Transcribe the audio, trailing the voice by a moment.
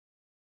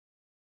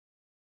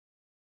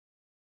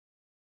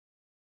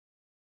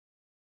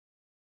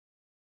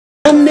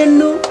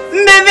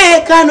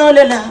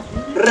kanolela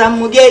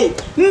ramuge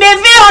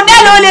mbevi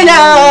odalolela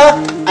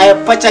ay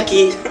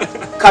pachaki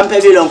kampe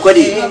bilon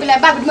kodi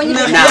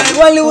na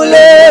wali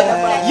wule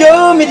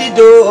yo mi di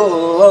do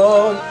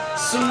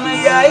suma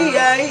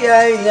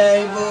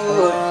yai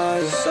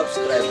boy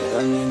subscribe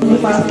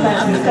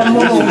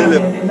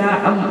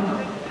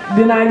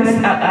dinaa gis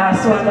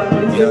soxna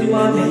police bi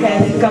mo ne kay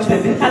campé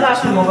bi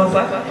xalaatu mo ko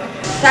sax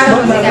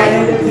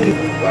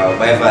waaw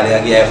Baye Fall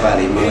ak Yaay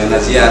Fall mo ngi na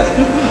ziar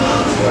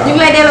ñu ngi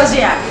lay delloo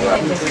ziar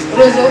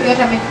réseau yo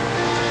tamit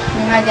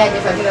ñu nga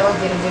jaajëfal di la wax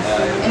jërëjëf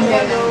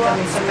environnement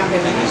tamit sa campé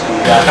bi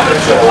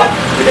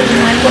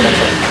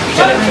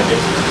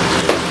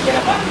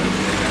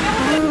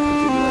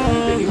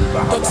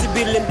toog si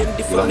biir leen dem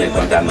di fa ne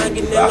man maa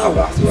ngi nelaw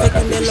fekk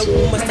nelaw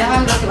ma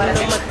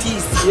sama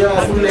tiis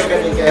yaa fu nekk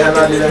nii kay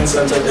xanaa di leen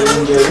sant di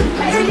leen gërëm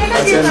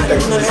ak seen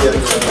technicien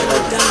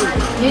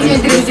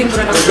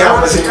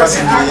jàpp si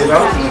machine bi you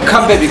know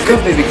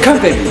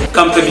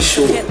CAMPEH BI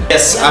SHOW.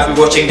 Yes, I've been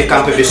watching the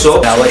CAMPEH BI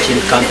SHOw. Now watching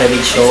CAMPEH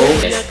BI SHOw.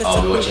 Yes,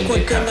 I'll be watching the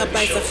CAMPEH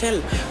BI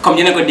SHOw. Come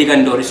you know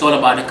Digandor, it's all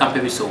about the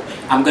CAMPEH BI SHOw.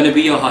 I'm gonna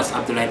be your host,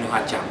 Abdullah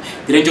Nuhajam.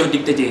 The range of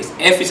dictators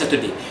every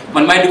Saturday.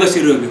 Man may duga si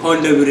rew bi hol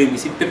lew rew mi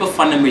si pepper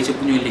fan na may ci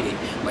bu ñoy liggéey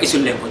ma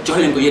isul len ko jox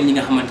len ko yeen ñi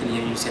nga xamanteni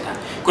yeen ñu sétan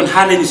kon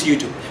xaar leen ci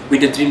YouTube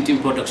with the Dream Team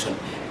production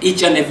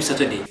each and every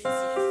Saturday.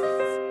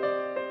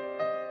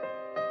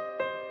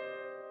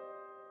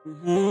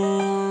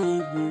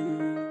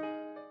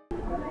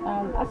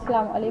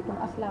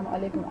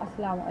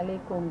 Assalamu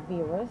alaikum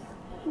viewers.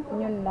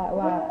 Ñun la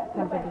wa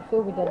CAMPEH BI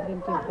SHOW with the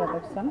Dream Team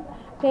production.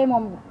 Tay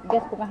mom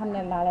guest bu nga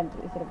xamne la lan ci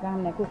isir nga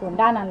xamne kuko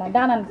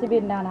ndanan ci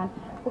biir ndanan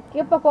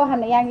képp ko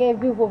xamne ya ngay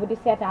view fofu di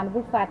sétane bu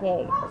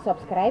faté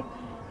subscribe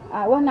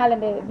wax na leen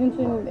de ñun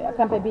suñu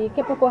CAMPEH bi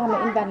képp ko xamne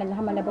invite nañ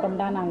xamne borom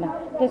ndanan la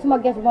té suma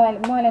guest mo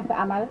leen fa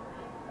amal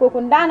koku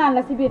ndanan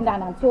la ci biir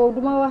ndanan so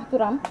duma wax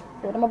turam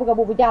so dama bëgg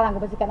bobu jalangu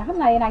ba ci kanam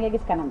xamna yena nga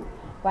gis kanam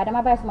waaye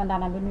dama bay suma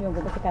ndanan bi nuyu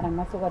ba ci kanam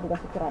ma suga duga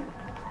ci turam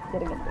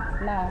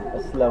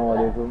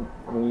asalaamaaleykum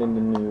ñu ngi leen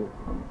di nuyu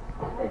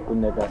ku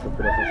nekk sa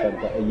tur sa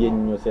sant ak yéen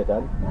ñoo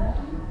seetaan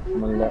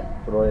man la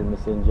Royal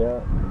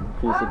Messenjah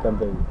fii si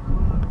CAMPEH bi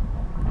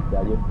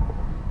jaajëf.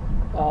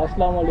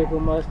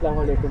 asalaamaaleykum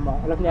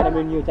alaf ñaara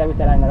men ñu ci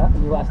teranga la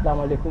ñu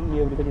asalaamaaleykum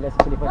ñu di ko jël ci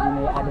kilifa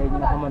diine aada ñi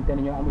nga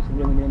xamantene ñoo am ci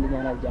réew mi leen di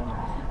ñaanal jàmm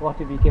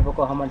waxtu bi képp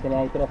koo xamantene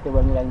ay traité ba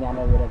ñu la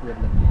ñaanal wér ak wér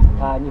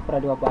ñi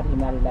faral di wax baat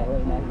inna lillahi wa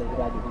inna ilayhi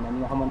raji'un ñi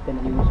nga xamantene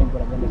ñu suñu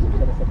borom yàlla suñu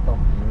sa kaw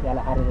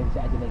yàlla xaare leen ci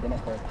àjjana gën a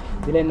kaw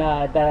di leen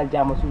dalal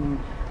jàmm suñu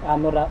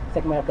another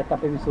segment of the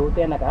CAMPEH BI SHOw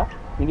te naka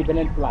ñu ngi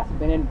beneen place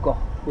beneen gox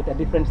with a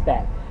different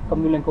style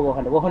comme ñu leen ko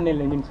waxoon nañ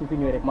leen ñun suñu fi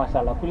ñëw rek macha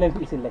allah ku leen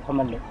fi isil rek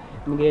xamal ne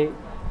mi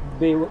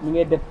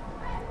ngi def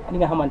li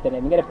nga xamantene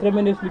mi ngi def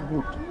tremendously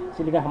good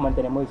ci li nga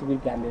xamantene mooy ci biir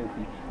Gambia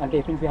fii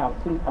ante fiñ fi am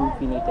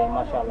fii nii tey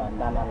macha allah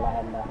ndaanaan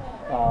la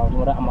ñu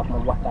war a am ak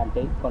moom waxtaan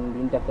tey kon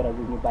luñ def dara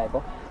ñu bàyyi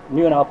ko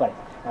nuyu na ba pare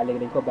waaye léegi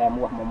dañ ko bàyyi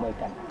mu wax moom mooy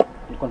kan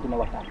ñu continuer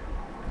waxtaan.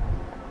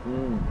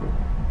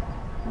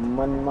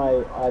 man maay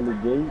Ali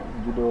Gueye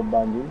judo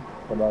Banjul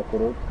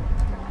Fabakoro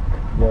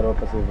Jaro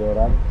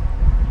Perseverance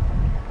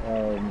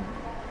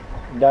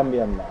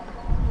Gambian la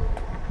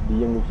di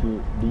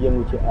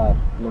yëngu ci art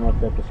li ma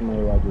fekk sumay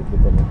waajur di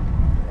ko def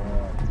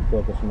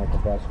fekk suma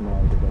papa suma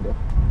waajur di ko def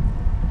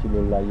ci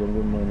loolu laa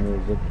yëngu mooy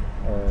music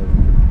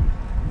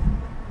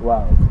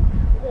waaw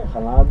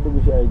xanaa dugg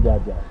ci ay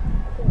jaar-jaar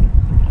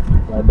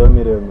waaye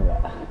doomi réew mi la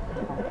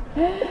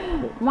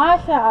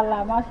masha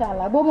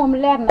Allah bo mom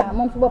leer na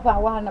mom su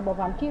bopam waxal na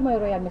bopam ki moy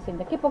Royal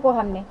Messenjah képp ko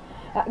xamne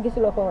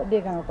gisuloo ko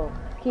dégg nga ko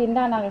ki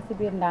ndaanaan la ci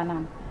biir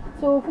ndaanaan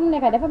so fu mu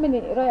nekk dafa mel ni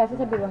Royal ci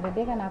sa biir wax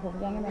dégg naa foofu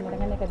yaa ngi mel ni da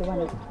nga nekk di wax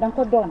ne da nga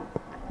ko doon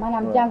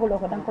maanaam jànguloo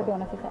ko da nga ko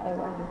doon ci sa ay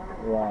waajur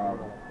waaw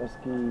parce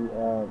que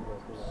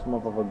suma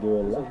papa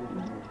géwél la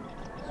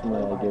suma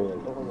yaay géwél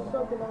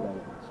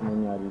suma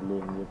ñaari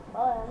leen yëpp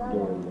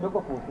géwél la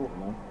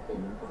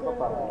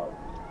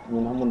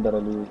ñun amul dara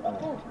lu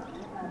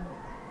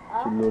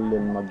ci loolu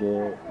leen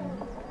màggee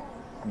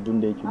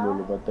dundee ci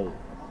loolu ba tey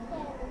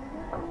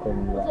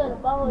comme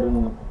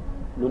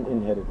luñ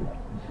inherit la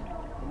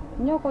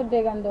ñoo ko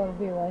déggandoor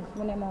viewers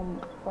mu ne moom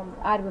comme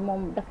aar bi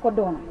moom daf ko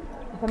doon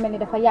dafa mel ni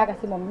dafa yàgga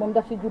si moom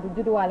daf si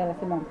judduwaale la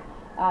si moom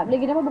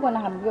léegi dama bëggoon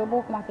a xam yow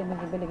boo commencé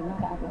musique ba léegi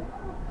naka ak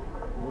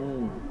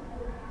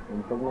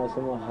man foog naa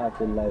sama half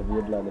life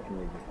yëpp laa def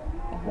musique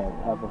like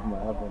half of my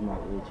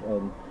age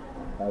and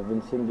I've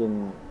been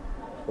singing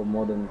for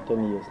more than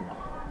 10 years now.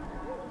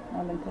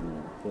 More than 10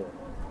 years.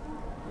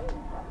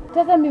 Yeah.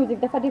 Tata music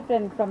dafa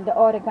different from the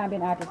other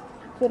Gambian artists.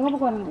 So dama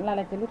bëggoon la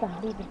laajte lu tax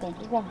di different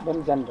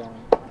ban genre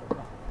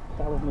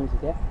type of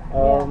music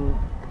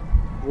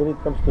when it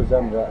comes to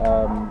genre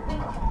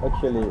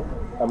actually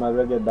I'm a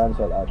reggae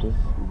dancehall artist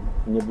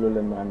ñëpp loolu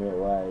leen ma xamee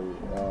waaye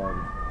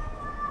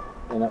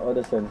in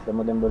another sense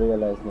dama dem ba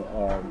realize ne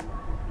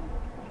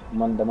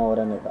man dama war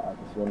a nekk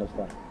artist you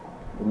understand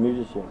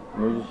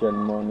musician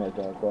moo nekk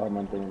koo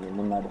xamante ne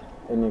mën naa def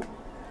any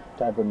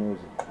type of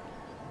music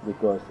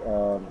because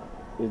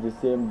it's the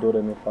same do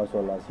re mi fa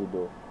sol la si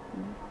do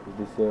it's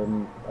the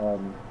same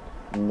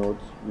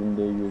notes yuñ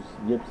dee use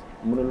yëpp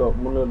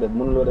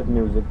mënuloo def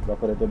music ba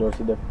pare te doo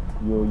si def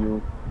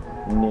yooyu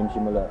name si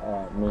ma la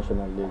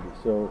mentional léegi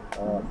so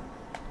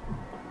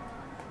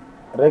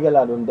reggae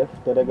laa doon def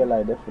te reggae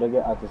laay def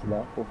reggae artist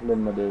la foofu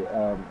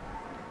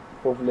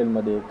leen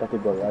ma dee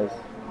categorize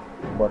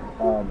but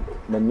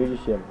man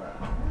musician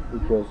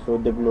because soo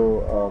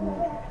dégloo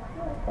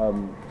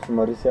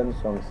suma recent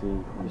songs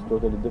is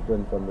totally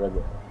different from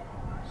reggae.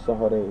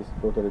 Sohore is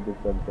totally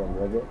different from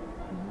reggae,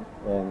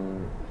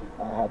 and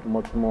I had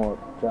much more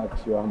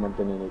tracks you have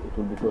maintained. It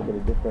will be totally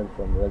different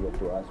from reggae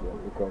too as well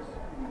because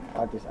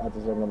artists are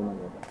going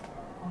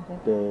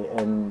to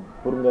and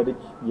pour nga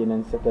reach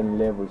yeneen certain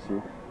levels yi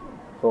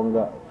foog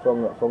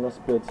nga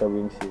spread sa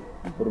wings yi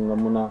pour nga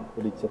mun a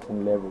reach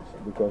certain levels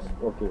because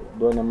okay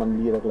doone man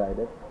lii rek laay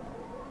def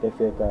te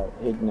fekk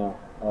xëj na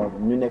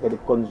ñu nekk di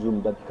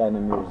consume that kind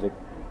of music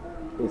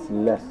is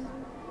less.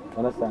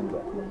 Understand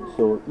that?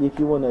 So if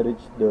you want to reach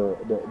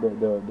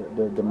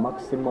the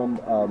maximum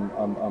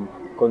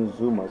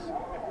consumers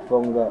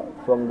from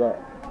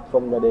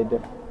the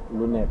def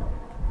lu nekk,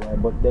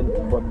 but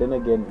then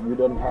again you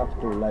don't have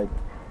to like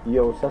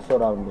yow sa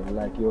surrounding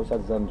like yow sa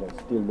genre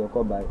still doo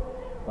ko bàyyi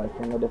waaye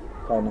foog nga def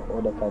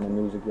other kind of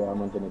music yoo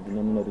xamante ne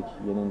dina mën a reach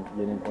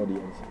yeneen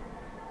audience.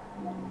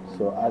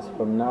 So as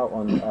from now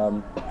on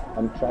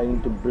I'm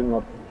trying to bring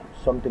up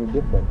something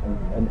different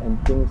and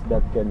things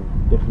that can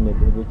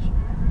definitely reach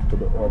to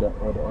the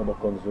other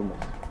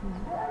consumers.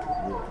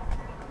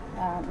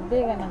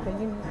 Dégg nañ ko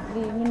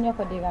ñun ñoo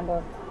ko déggandoo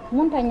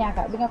mënta ñàkk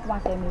bi nga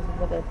commencé musique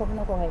ba tey comme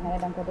na ko waxee nga ne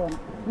da nga ko doon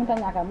mënta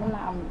ñàkk mën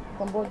naa am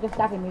comme boo just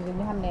starté musique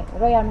ñu xam ne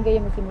royal mu ngi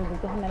yëngu ci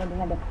musique te xam na ne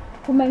dina dem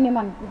ku mel ni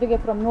man jógee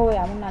from nowhere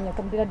mën naa ñëw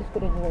comme di la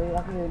discourage yooyu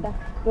ak yooyu ndax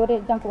doo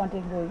dee jànkuwante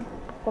yooyu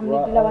comme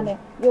nit di la wax ne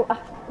yow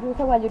yow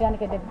sa waajur yaa ngi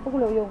koy def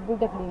bëgguloo yow bul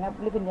def lii nga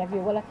lifin ak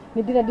yooyu wala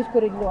nit di la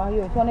discourage loo ak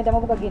yooyu soo ne dama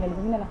bëgg a génne li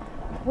ñu ne la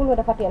fuloo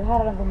dafa teel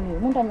xaaral nga mu ñëw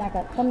mënta ñàkk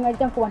comme nga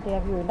jànkuwante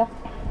ak yooyu ndax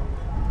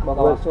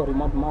boo sorry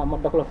ma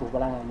dok la foofu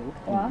balaa nga ñëw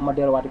ma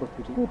delluwaati ko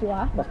tuuti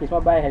parce que su ma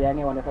bàyyi xel yaa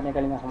ngi wax ne dafa nekk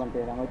li nga xamante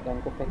ne da nga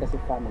ko fekk si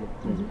famille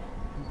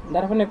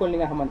ndax dafa nekkoon li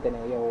nga xamante ne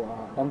yow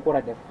da nga ko war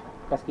a def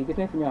parce que gis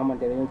nañ fi ñoo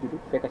xamante ne dañoo judd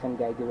fekk seen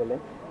gars yi jëwal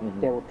leen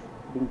teewut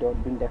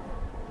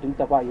duñ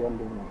tapaa yoon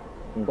bi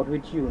noonu but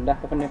with you ndax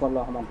dafa nekkoon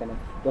loo xamante ne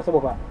yow sa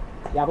boppa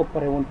yaa ko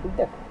pare woon pour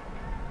def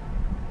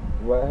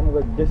well xam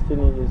nga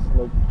destiny is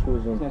not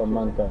chosen for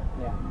mankind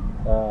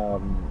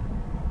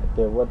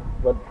okay what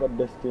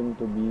destined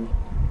to be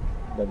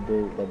that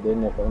they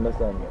never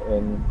understand.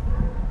 And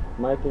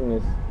my thing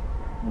is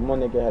bu ma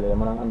nekkee xale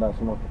dama daan àndaal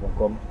suma papa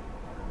comme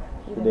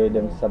su dee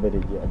dem sabari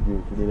ji ak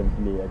yooyu su dee dem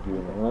play ak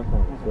yooyu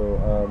understand. So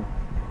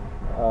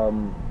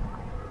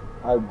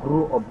I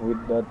grew up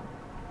with that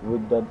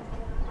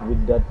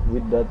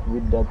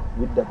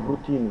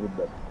routine with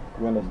that,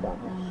 you understand.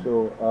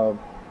 So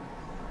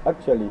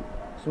actually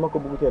su ma ko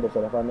bëggutee def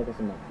sax dafa nekk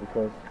si man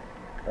because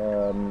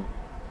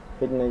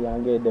xëj na yaa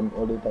ngi dem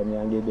all the time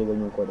yaa ngi dégg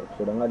ñu ko def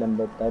so da nga dem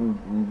ba time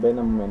benn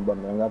moment boo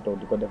xam ne da ngaa toog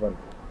di ko defal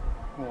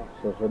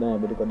so soo demee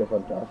ba di ko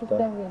defal after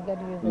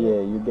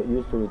you get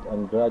used to it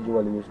and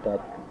gradually you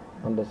start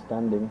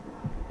understanding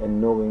and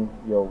knowing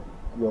yow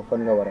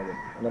fan nga war a dem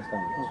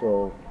understand.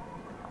 So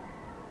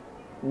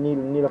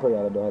nii la ko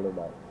yàlla doxalee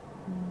daal.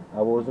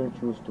 I wasn't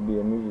choose to be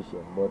a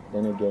musician but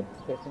then again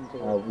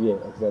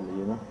exactly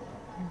you know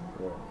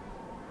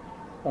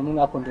kon mun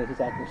nga continuer ci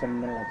sa question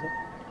nan la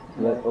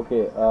yes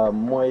okay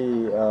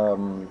mooy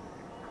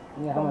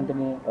nga xamante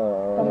ne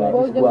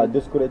waa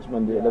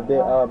discouragement bi daf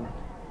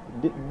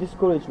dee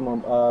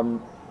discouragement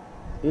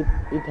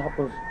it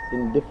happens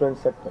in different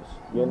sectors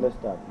you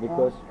understand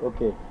because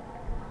okay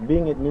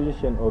being a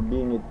musician or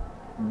being a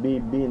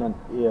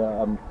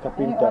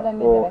carpenter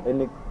or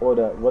any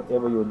other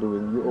whatever you're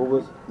doing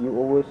you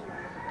always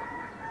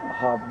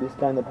have this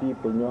kind of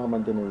people ñoo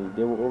xamante ne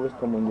they will always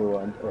come on your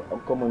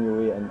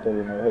way and tell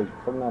you hey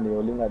foog naa ne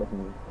yow li nga def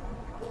nii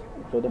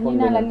so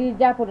definitely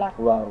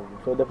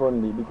so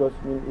definitely because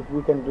if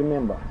we can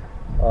remember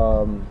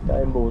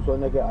time boobu soo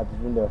nekkee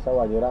artiste bi sa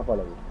waaji rapa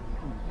la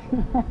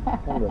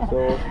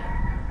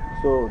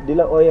so di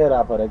la ooyee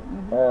rapa rek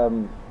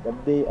daf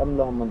day am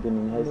loo xamante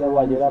ni xëy sa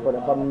waaji rapa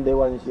rek xam day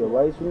wàññi si yow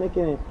waaye su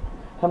nekkee ne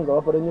xam nga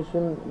ba pare ñun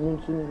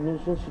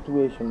suñ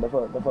situation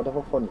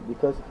dafa funny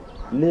because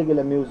léegi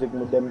la music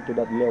mu dem to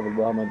that level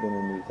boo xamante ne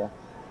nii sax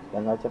da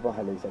ngaa cappa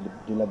xale yi sax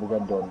di la bëgg a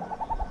doon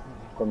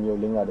comme yow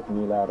li nga def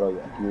nii laa roy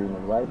ak yooyu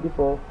noonu waaye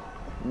before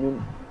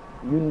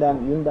yun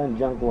daan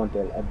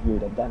jànkuwanteel ak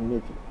yooyu daan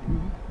métti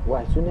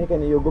waaye su nekkee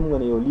ne yow gëm nga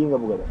ne yow lii nga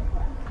bëgg a def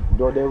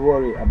doo dee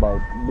worry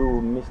about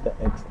lu Mr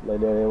X la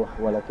dee wax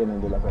wala keneen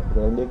di la ko parce que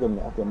da ngay gëm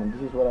ne après man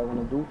this is what I want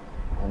to do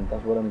and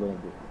that's what I'm going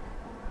to do.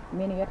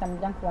 mais ni yow tam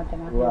jànkuwante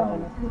nga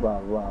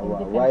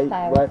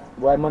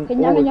waaye man te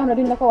ñaan na ñoo xam ne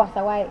duñ la ko wax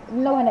sax waaye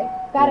duñ la wax ne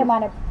carrément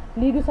ne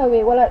lii du sa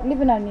wee wala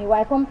lifinal nii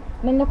waaye comme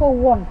nañ la ko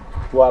woon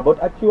waaw but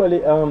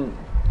actually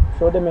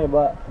soo demee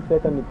ba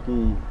fekk nit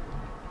ki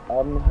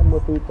xam nga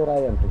kuy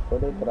trayantu soo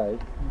dee tray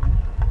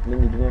nit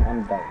ñi dinañ am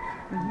doubt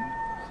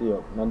si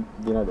yow man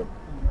dina dem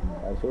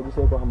waaye soo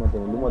gisee koo xamante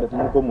ne lu ma def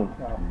mun ko mun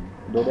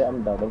doo dee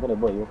am doubt da nga ko ne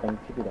boy yow kañ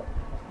ci daal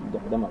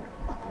them up,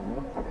 you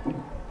know?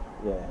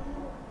 Yeah.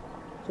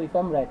 So if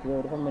I'm right, you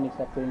have many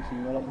parents you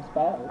know like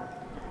inspire?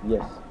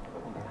 Yes.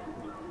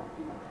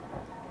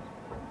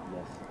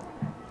 Yes.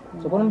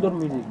 So what on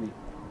music be?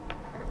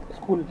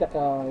 School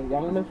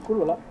young school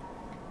wala?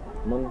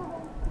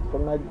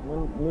 From my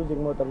music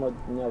motor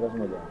nyaga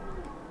sama jam.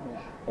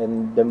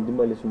 And them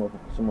dimbali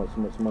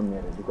suma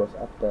married because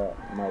after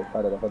my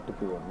father had to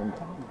kill him.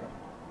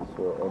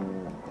 So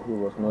he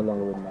was no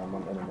longer with my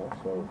mom anymore,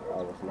 so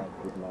I was like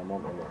with my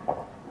mom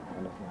alone.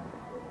 Understand?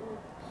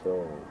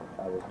 So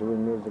I was doing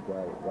music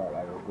while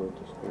I was going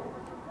to school.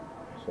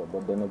 So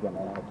but then again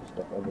I had to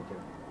stop everything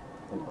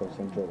and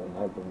concentrate on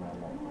helping my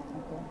mom.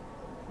 Okay.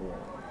 Yeah.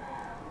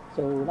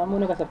 So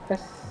namun ka sa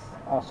first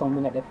song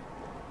nga def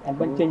and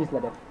what changes la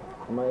def?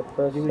 My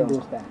first during song,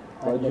 those time.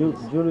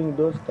 During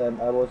those time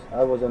I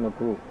was in a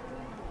group.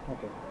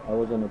 Okay. I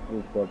was in a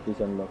group called Peace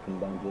and Love in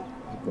Banjul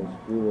because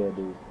we were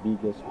the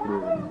biggest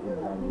group in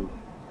Banjul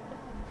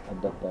at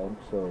that time.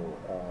 So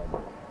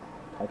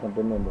I can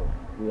remember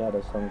we had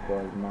a song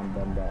called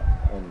Mandamba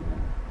and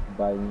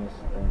Bainis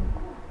and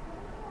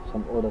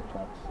some other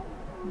tracks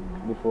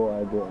before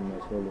I go on my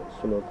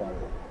solo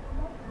career.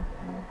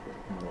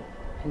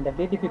 And the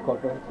very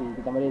difficult to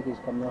the Americans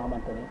come no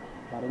Hamantoni,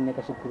 but in a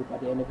group at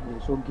the end of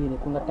the so Guinea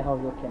Kungata how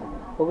you can.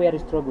 But we had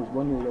struggles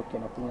when you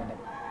can of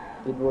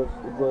It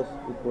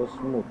was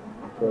smooth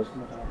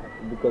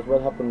because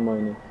what happened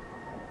morning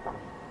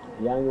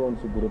young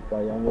wants to group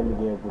young only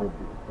gave group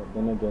but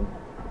then again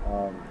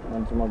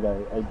and some guy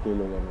I tell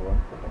one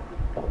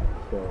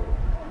so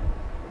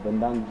then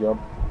that job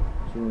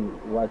to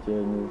watch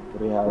and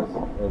rehearse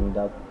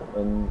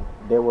and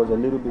there was a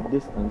little bit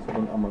distance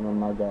when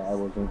my guy I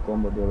was in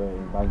Combo, they were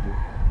in Banjul,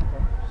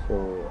 so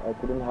I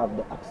couldn't have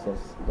the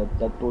access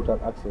that total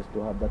access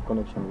to have that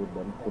connection with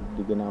them to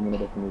begin of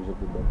music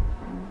with them.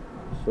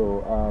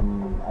 So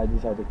I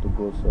decided to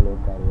go solo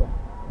career.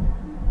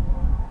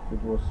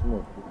 It was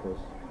smooth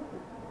because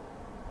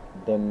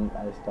then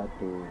I start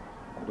to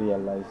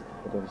realize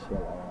the potential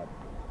I had.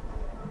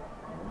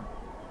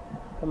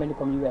 How many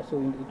come you were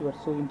it was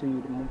so into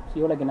you? So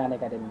you're like an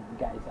academy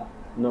guys.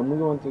 No,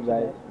 moving on to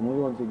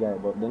guy,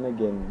 but then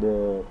again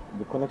the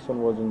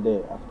connection wasn't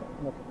there after.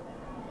 Okay.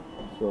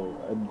 So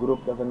a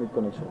group definitely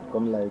connection.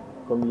 Come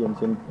here and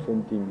same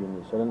team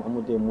unit. So then I'm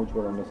a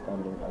mutual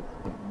understanding at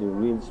the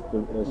real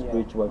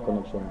spiritual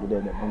connection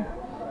today.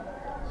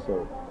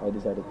 So I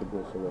decided to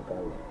go solo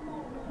career.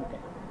 Okay.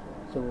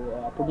 So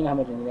putting how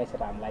much in guys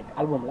around like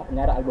album la,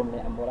 nyara album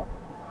la ambola.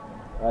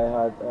 I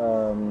had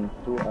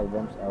 2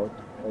 albums out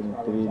and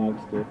 3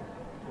 mixtapes.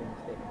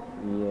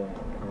 Yeah.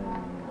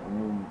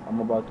 I'm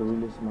about to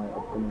release my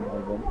upcoming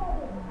album.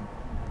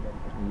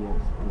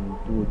 Yes, in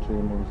 2 or 3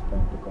 months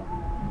time to come.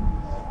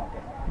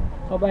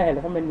 So by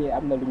hell, how many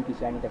I'm not looking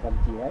to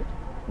right?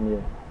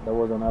 Yeah, that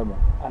was an album.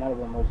 An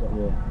album also.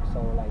 Yeah. So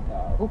like,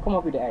 who come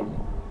up with the idea?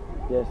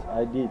 Yes,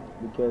 I did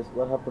because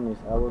what happened is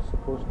I was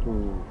supposed to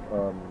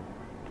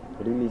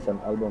release an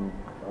album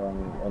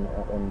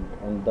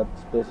on that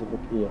specific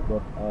year,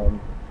 but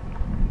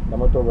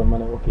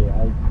okay,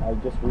 I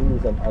just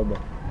released an album,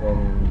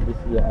 and this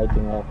year I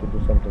think I have to do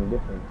something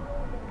different.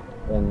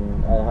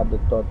 And I had the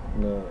thought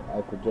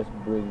I could just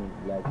bring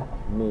like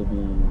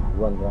maybe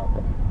 1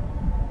 rapper.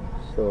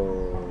 So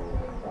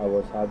I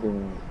was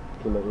having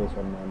Killer Ace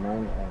on my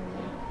mind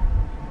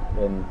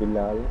and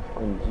Bilal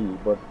and G,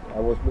 but I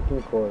was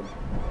looking for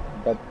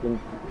that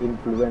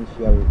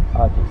influential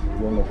artist,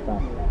 you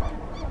understand?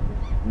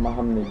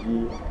 Muhammad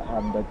G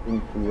had that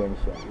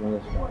influential, you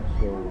understand?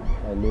 So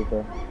I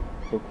later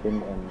took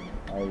him and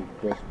I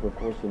just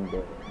proposed him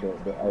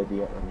the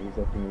idea, and he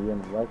said to me,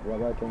 why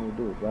can't we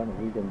do it? Why not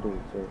we can do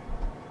it? So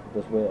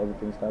that's where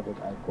everything started.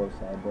 I called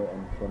Cyber,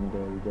 and from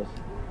there we just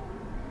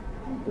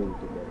do it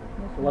together.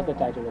 So what's the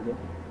title again?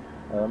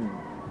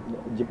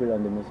 Jibril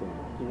and the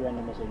Messenjah. Jibril and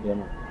the Messenjah. Yeah,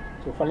 man.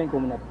 So following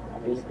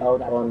it's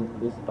out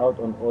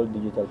on all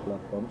digital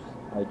platforms: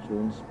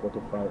 iTunes,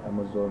 Spotify,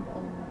 Amazon,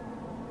 and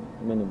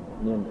many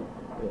more.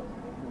 Yeah.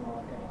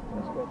 Okay,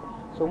 that's good.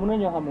 So muna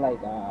nyo have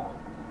like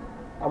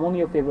among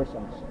your favorite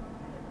songs.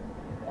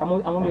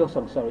 Among your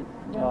songs, sorry.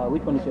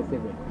 Which one is your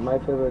favorite? My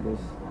favorite is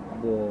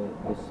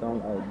the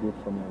song I did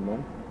for my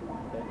mom,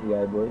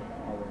 Yeah Boy,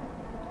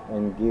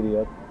 and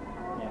Giriot,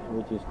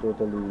 which is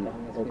totally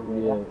the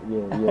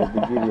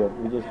Giriot,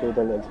 which is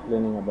totally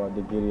explaining about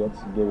the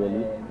Giriots,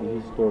 Gireli,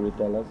 his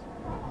storytellers,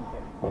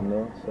 you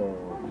know. So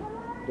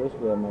those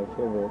were my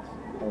favorites,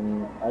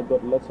 and I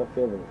got lots of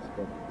favorites,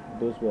 but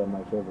those were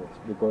my favorites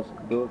because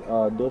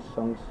those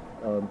songs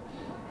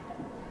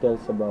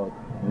tells about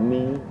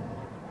me,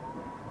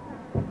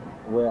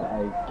 where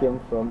I came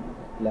from,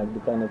 like the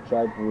kind of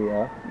tribe we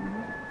are,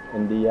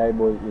 and the Yai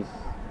Boy is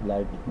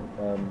like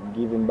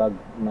giving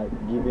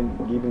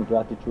giving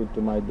gratitude to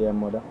my dear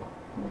mother.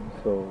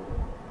 So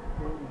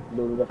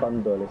those are the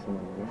fun dollars,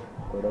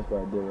 so that's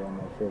why they were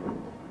my favorite.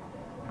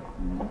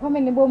 How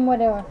many bomb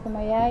model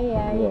sama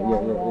Yeah,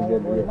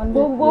 man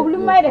bobu lu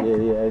may def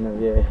I know,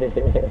 yeah.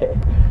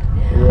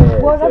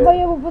 boo dafa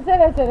yóbbu bu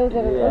sere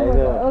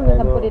always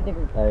am ko dee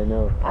déglu I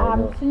know.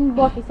 suñ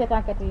mbokki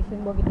seetaankat yi suñ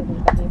mbokki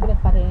déglukat yi bu leen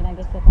fàtte yéen a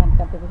ngi seetaan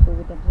Campeh bi Show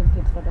with the Dream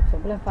Team Production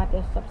bu leen fàtte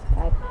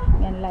subscribe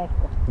ngeen like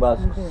ko waaw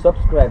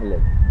subscribe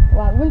leen.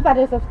 waaw buñ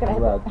fàtte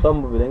subscribe waaw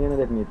tomb bi da ngeen a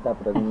def nii tap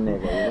rek mu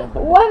nekk.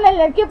 wax nañ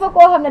leen képp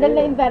koo xam ne dañ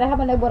la invité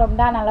xam ne borom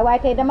ndaanaan la waaye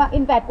tey dama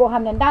invité koo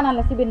xam ne ndaanaan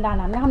la si biir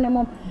ndaanaan nga xam ne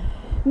moom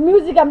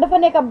musique am dafa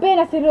nekk benn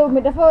si réew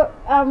mi dafa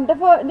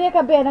nekk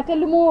benn te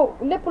lu mu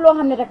lépp loo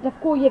xam ne rek daf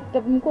koo yëg te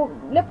mu ko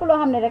lépp loo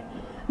xam ne rek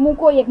mu ngi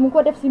koo yëg mu ngi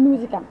ko def si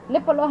musique am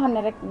lépp loo xam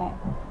ne rek ne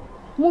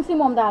mu ngi si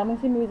moom daal mu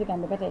ngi si musique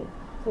am bi ba tey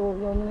so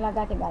yow ñu ngi la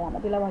gàcce gàllama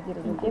di la wax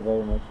jërëjëf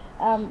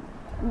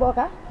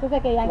Mboka su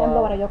fekkee yaa ngi am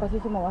loo war a yokk si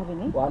suma wax bi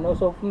nii waaw non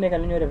soo fu mu nekk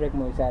li ñoo def rek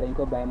mooy saa dañ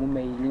ko bàyyi mu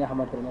may ñi nga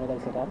xamante ne ñoo dal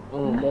seetaan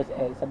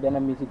sa benn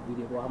musique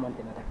vidéo boo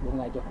xamante ne rek boobu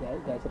ngay jox gars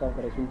yi seetaan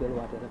ko rek suñu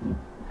delluwaatee rek ñu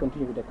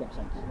continue bi def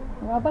questions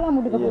waaw balaa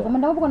mu dugg foofu man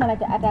dama bëggoon a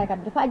laajte ataaya kat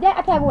dafa jaay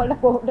ataaya bi wala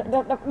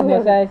daf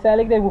saa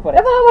léegi day bu pare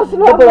dafa xaw a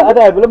sulu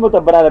ataaya bi la moo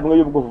tax baraada bi nga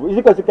yóbbu ko foofu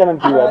isi ko si kanam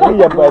kii waa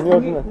dañuy yàpp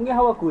mu ngi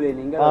xaw a kuulee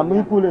nii mu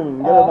ngi kuulee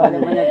nii ngelaw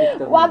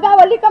waaw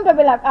gaawal li Campeh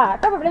bi la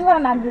Campeh bi dañu war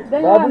a naan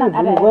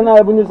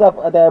ataaya bu ñu saf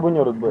ataaya bu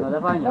ñorut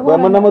ba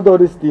man na ma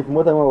door Steve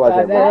moo tax ma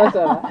waajal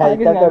ay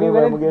Campeh bi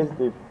mu ngi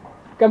Steve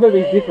Campeh bi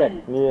is different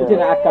uti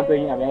na ak Campeh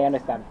ñu am yaa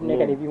understand fu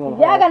nekk di fii moom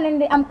yaaga nañ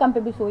di am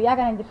Campeh bi Show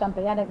yaaga nañ di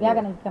Campeh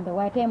yaaga nañ di Campeh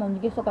waaye tey moom ñu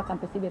ngi soog a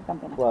Campeh si biir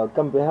Campeh nag waaw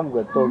Campeh xam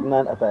nga toog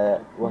naan ataaya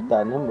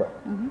waxtaan xam nga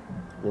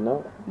you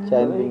know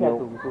cain bi ñëw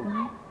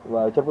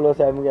waaw capaloo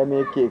saay mu ngi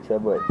amee cake sa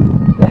boy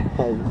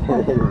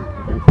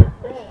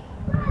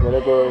ma ne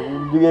ko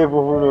jugee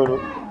foofu noonu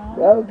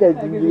waaw kay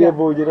jugee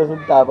foofu ji rasul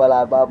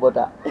taabala ba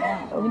bota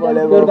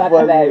boole ko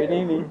bool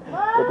bi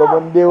ko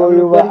man deewo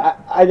yu ba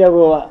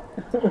añago wa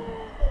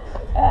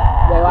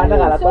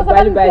so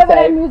sa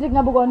favorite music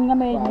nga bëggoon nga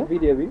may ñu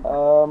video bi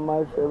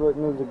my favorite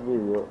music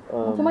video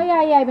suma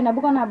yaay bi na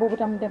bëggoon naa boobu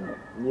tam dem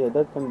yeah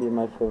that can be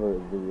my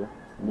favorite video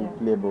the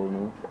play boobu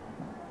noonu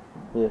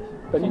yes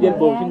kon ñu jël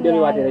boobu suñu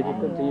delluwaatee rek ñu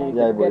continue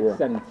yaay boobu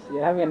xam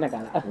ngeen naka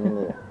la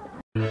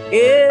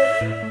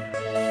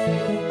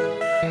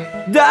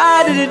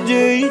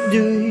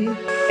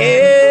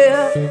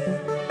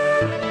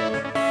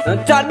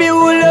Tabi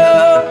wulo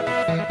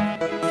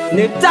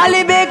ne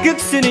talibe kuk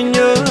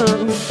sininya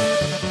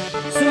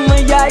suma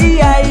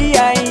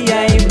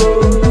yai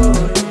boy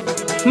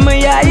ma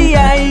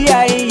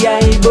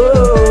yai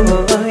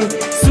boy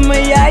suma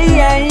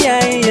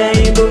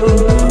yai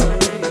boy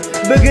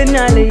bëgg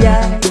naa la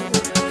yaay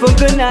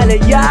fonk naa la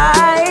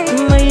yaay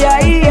ma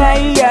yai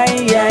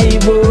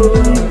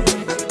boy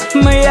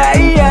ma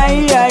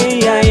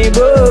yai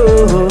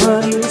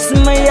boy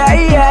suma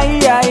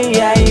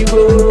yai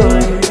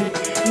boy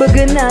bëgg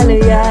naa la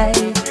yaay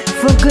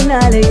fonk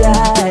naa la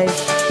yaay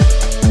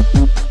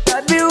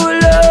tabi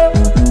wulo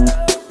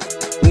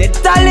ne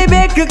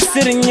talibe kuk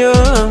sëriño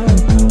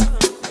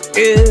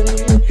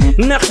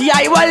ndax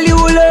yaay wali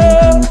wulo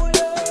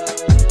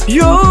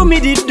yow mi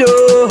di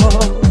doo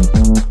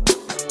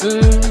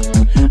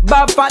ba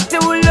fàtte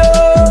wulo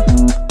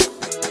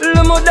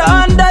lu mu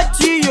daan da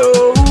ci yow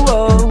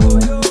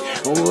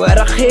war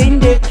a xëy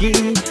ndekki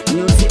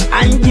ñu si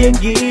anje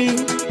gi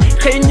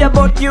xëy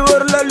njaboot yi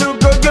wër la lu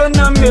ko gën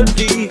a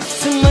metti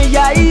suma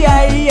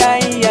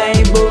yaay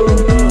boy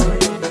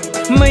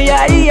ma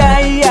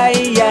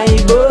yaay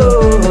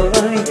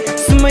boy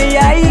suma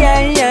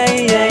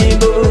yaay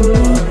boy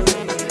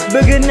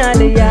bëgg naa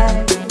la yaay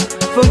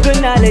fonk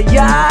naa la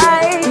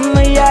yaay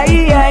ma yaay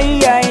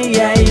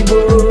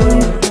boy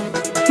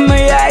ma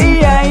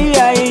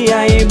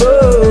yaay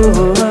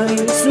boy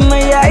suma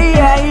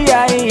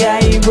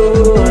yaay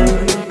boy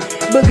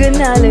bëgg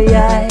naa la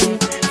yaay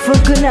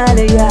fonk naa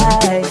la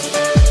yaay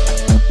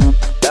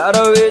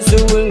dara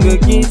weesuwul nga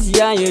gis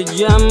yaayu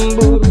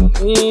jàmbur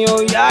yow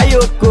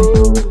yaayu ko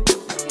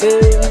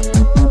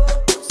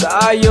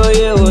saa yoo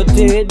yeewoo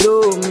te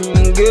doom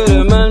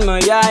gërëmal ma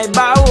yaay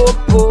baawo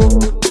ko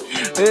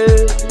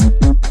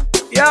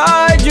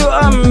yaay ju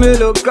am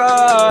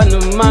melokaanu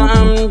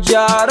Maam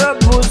Jaara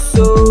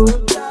Buso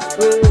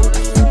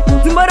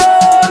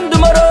dumbaroom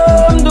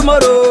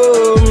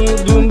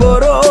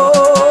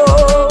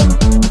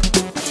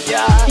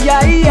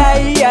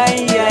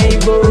yaay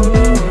boy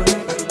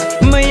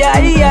ma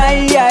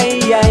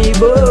yaay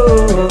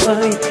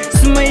boy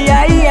suma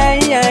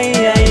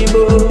yaay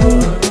boy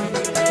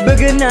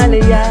bëgg naa la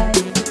yaay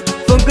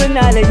fonk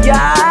naa la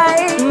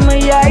yaay ma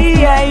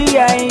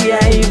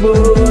yaay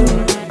boy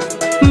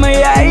ma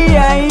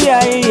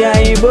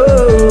yaay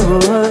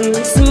boy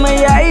suma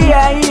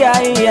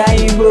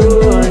yaay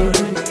boy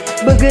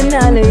bëgg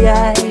naa la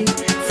yaay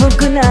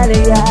fonk naa la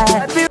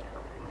yaay.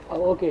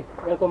 Okay,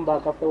 welcome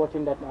back after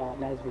watching that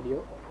nice video.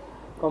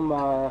 Comme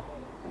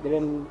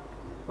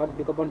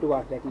di ko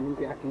bantuwaat rek ñu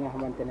ngi ak ki nga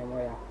xamante ne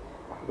mooy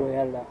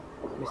Royal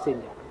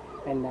Messenjah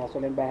and soo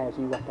leen bàyyee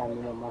suñu waxtaan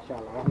bi moom macha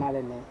allah wax naa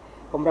leen ne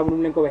comme ram nu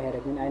mu leen ko waxee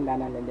rek ñun ay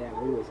ndaanaan leen day am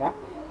yooyu sax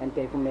and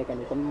tey fu mu nekk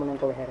nii comme mu leen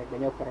ko waxee rek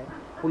dañoo pare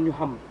pour ñu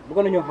xam bëgg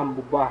nañoo xam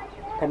bu baax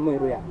kan mooy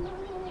Royal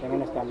da nga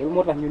understand loolu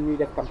moo tax ñun ñuy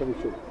def Campeh bi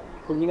Show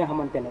pour ñi nga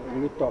xamante ne ñu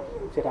ngi toog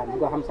seetaan bi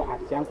ko xam sa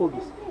artiste yaa ngi ko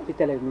gis ci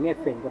télé bi mi ngay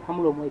feeñ kon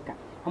xamuloo mooy kan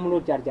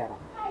xamuloo jaar-jaaram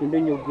ñun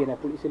dañ ñëw génne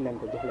pour isil leen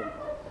ko jox leen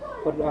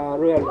kon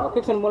Royal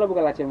question moo la bëgg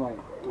a laajte mooy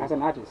as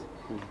an artist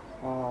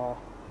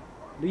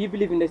do you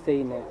believe in the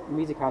saying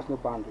music has no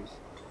boundaries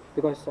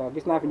because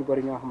gis naa fi ñu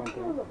bëri ñoo xamante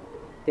ne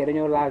te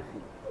dañoo laal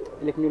fii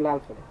ëllëg ñu laal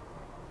fële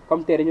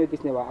comme te dañoo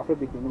gis ne waa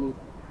afrobeat bi mu ngi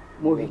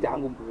moo fi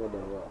tàngum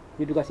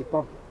ñu dugga si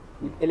pam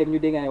ëllëg ñu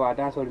dégg ne waa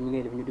dancehall mi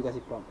ngi def ñu dugga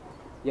si pam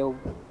yow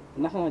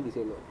naka nga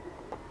gisee loolu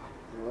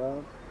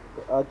Well,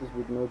 the artist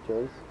with no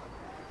choice.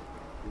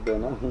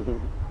 Then,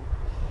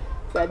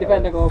 ça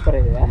dépend ko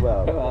pare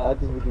well,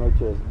 artist with no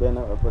choice. Then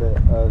après,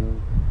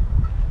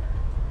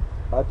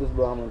 artist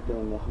boo xamante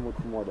ne xamut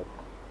fu moo def.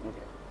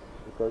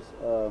 Because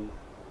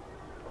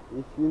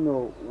if you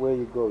know where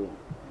you're going,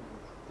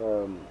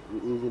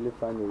 you easily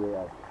find your way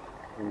out.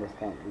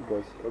 Understand?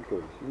 Because okay,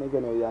 su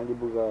nekkee ne yaa ngi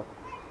bëgg a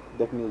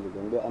def music,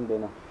 nga am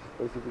benn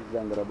specific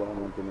genre boo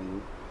xamante ne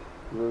nii.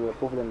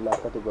 Foofu leen la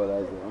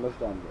categorize,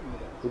 understand?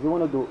 If you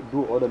want to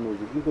do other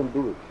music, you can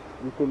do it.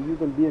 You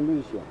can be a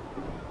musician,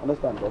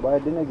 understand?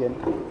 But then again,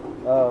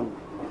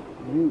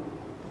 you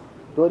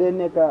doo dee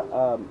nekka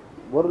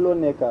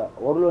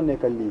waruloo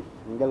nekka lii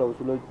ngelaw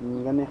su la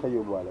nga neex a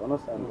yóbbuwaale,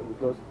 understand?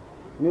 Because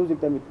music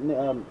tamit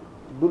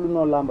dulu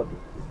noo làmbatu.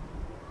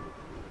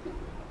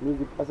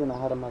 Music parce que na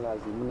xaaral ma laa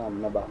si mun naa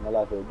na baax na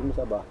laa fay du mu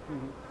sa baax.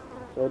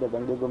 Sooy def da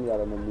nga dee gëm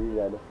yàlla ne lii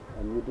yaay def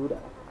and you do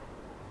that.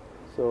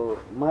 So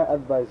my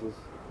advice is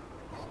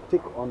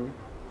stick on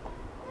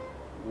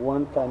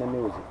one kind of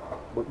music,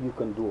 but you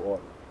can do all.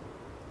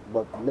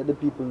 But let the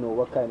people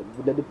know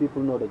let the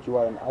people know that you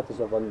are an artist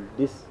of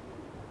this,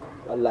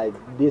 like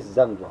this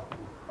genre.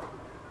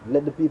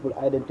 Let the people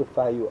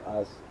identify you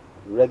as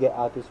reggae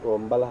artist or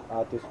mbala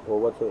artist or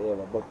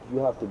whatsoever. But you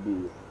have to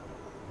be,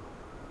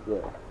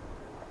 yeah.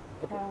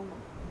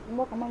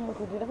 Mbokk ma ñu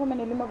tudd dafa mel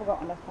ni li ma bëgg a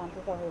understand ci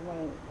taw yi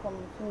mooy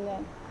comme suñu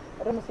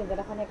ne Messenjah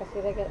dafa nekk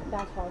si reggae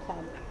dancehall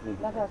side bi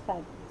dancehall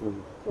side bi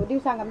so diw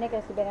sangam nekk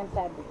si beneen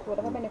side bi so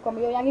dafa mel ni comme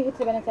yow yaa ngi hit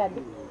si beneen side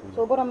bi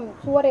so borom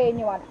su waree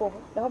ñëwaat foofu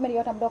dafa mel ni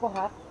yow tam doo ko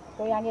xaar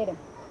so yaa ngi dem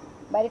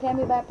by the time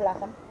bi bàyyi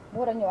place am mu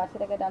war a ñëwaat si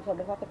reggae dancehall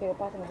bi fekk yow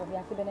passé nga foofu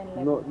yaa ngi si beneen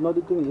level No,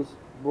 the thing is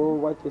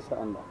boo wàccee sa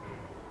ànda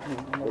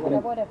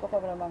wala boo def ko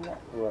problème am nga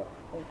waaw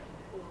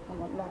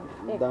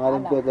da nga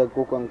dem fekk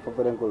kooku am fa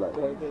ferenku laay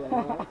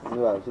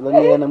waaw su la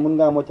neexee nag mun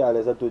ngaa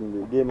moccaale sa tuñ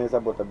bi génnee sa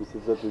bota bi si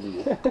sa tuñ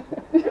bi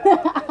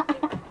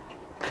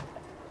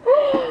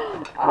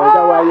mooy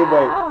sax waa yi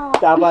boy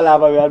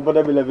taapalaapa bi an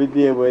bota bi la fi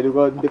téye boy di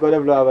ko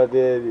def loo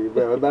xamante ne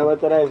boy ba ma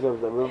taraay sof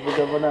sax bu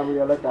ko mën a mu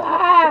yàlla taal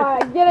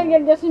jërë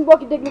ngeen jëf suñu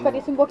mbokki déglukat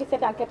yi suñu mbokki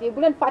seetaankat yi bu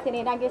leen fàtte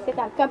ne da ngeen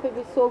seetaan CAMPEH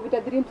BI SHOW with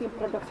the Dream Team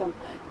production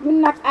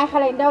ñun nag ay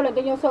xale yu ndaw la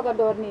dañoo soog a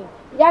door nii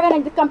yaaga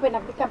nañ di campé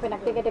nag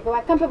dëgg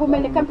waaye campé bu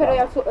mel ni campé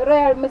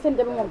royal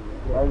Messenjah bi moom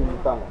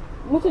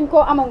musuñ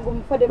koo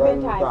amangum fa de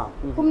benn time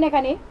fu mu nekk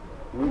nii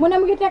mu ne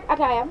mu ngi teg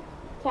ataayam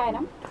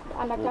caayam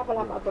ànd ak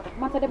jàppalaam ak bota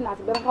man sa dem naa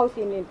si ba xaw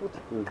siin leen tuuti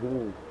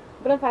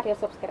bu leen fàttee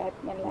subscribe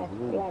ngeen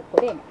like ko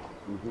dégg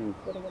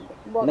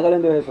nga naka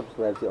leen di waxee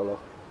subscribe si olof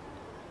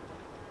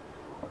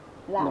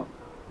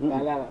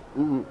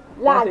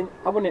laal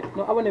abonné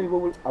bi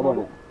boobu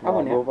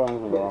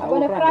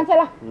abonné français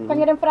la fa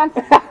nga dem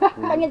France fa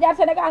nga jaar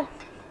Sénégal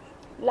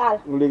laal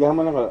léegi xam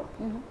nga naka la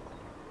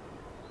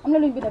am na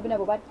luñ bind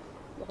bu bari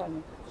defal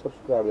ñu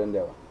subscribe leen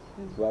dee wax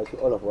waaye si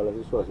olof wala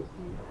si soosi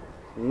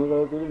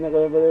naka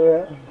la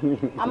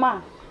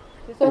ama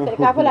si soosi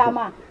ka fa la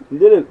ama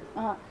déedéet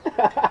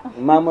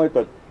maa mooy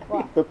toj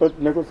toj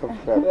ne ko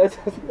subscribe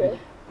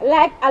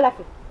like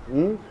alafi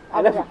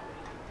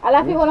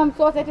alafi wolam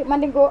soseti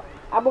mandingo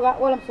abuga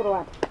wolam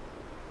surwaat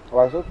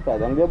waaye subscribe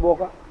da nga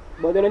bokka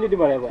boo dee la ñu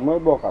dimbale ba mooy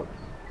bokkal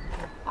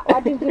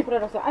Dream Team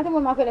production ante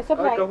mon ma ko le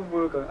subscribe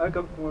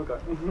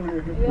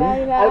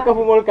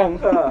alkafu mol kan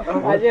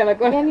ajela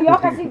ko ngeen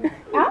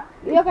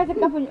yokkasi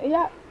kampu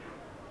ya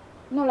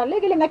non la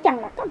léegi li nga càng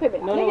la campé bi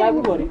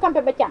léegi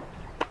campé ba càng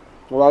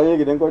waaw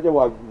léegi dañ ko jox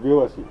waa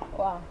viewers yi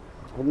waaw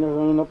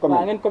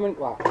ngeen comment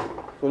waaw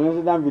so ñu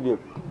si daan vidéo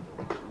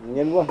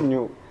ngeen wax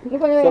ñu ni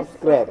ko ñëwee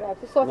subscribe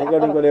naka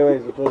dañ ko dee way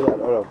si soosi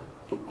ak olof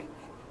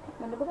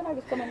man de bëgg naa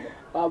gis comment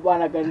waaw baax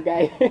na kan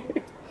gars yi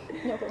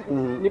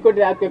ni ko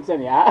dina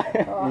question ya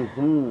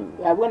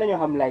waaw bëgg nañoo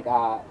xam like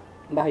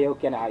ndax yow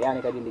kenn yaa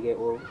ngi ka di liggéey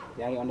o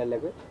yaa ngi on the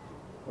level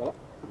voilà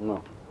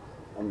non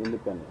am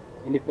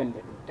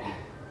independent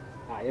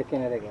yow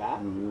kenn rek la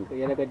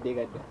yéen a ko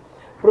dégg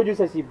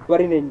producers yi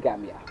bari nañ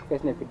Gambia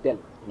fees na fi del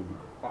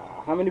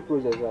how many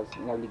producers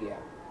nga liggéey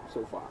so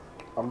far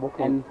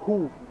and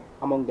who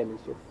among them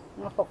is your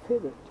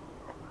favorite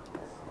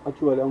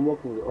actually I'm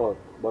working with all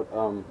but if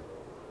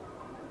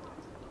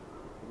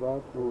I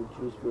have to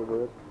choose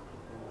favorite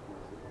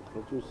I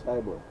choose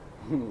Cyber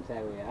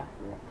yeah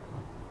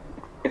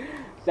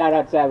shout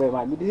out Cyber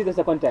man this is the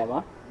second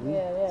time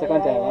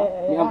second time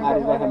ni am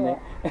artiste ba xam ne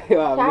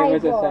waaw mi ngi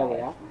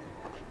Cyber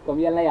comme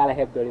yal na yàlla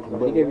xeeb doole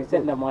bu liggéey bi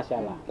set na macha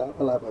allah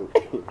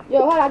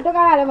yow wala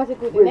dogalaale ma si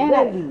tuuti nee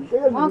na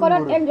maa ko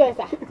doon enjoy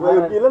sax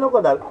waaye kii la na ko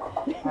dal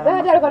dara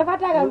dal ko dafa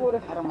tàggal nguuru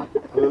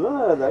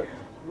la dal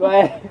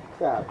Why?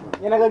 Yeah.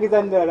 Yan ang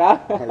kagitan doon, ha?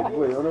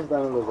 Boy,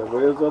 understand mo sa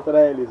boy, so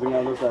try li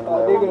nga understand.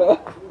 Tigro.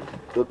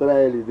 So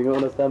try li nga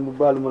understand bu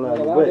baalu mo la.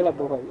 Boy.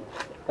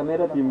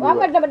 Camera team bi. waaw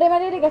man dama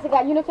dégg si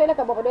gars ñu ne sooy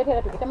lekk bopp doo teel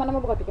a tukki te man dama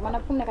bëgg a tukki man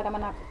nag fu mu nekk dama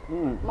naat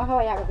ma xaw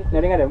a yàgg fi Ne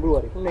di nga dem bul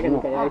wari. Fu mu nekk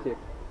nii kay yaa ngi seet.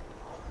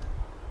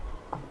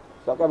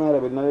 Sa camera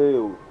bi na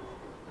yow.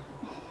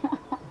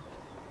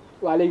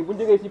 Waaw léegi bu ñu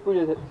jógee si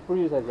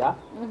producers ya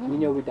ñu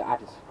ñëw with the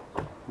artist.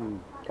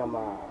 Comme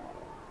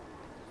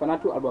Fana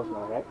 2 albums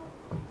la right?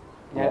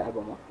 Ñaari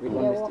album la with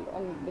one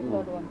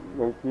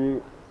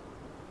mixtape.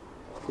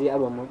 Three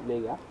album mo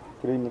léegi ah.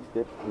 3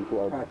 mixtape and 2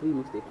 albums. 3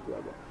 mixtape 2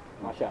 album.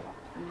 Masha Allah.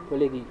 So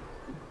léegi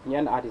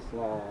ñaan artist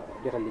nga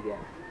jotal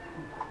liggéey.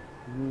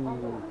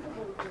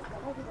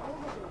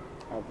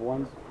 I've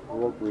once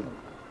worked with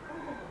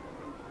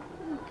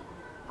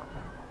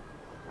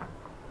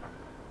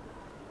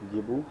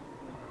Jibu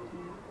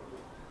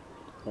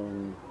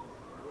and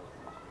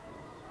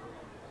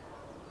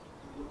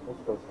of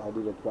course I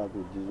did a track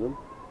with Jizzle.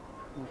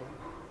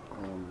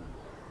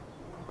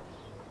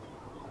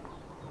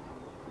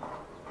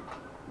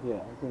 Yeah,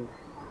 I think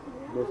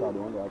those are the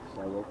only artists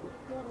I work with.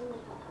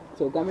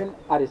 So Gambian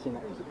artist yi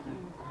nag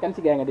kan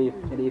si gars nga def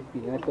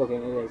fii nga toogee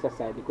nga sa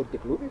side di ko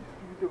déglu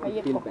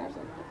feel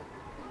person.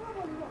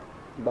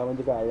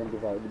 Bamandika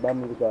identify,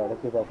 Bamandika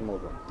rectify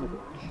smoker.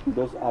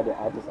 Those are the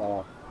artists I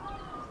have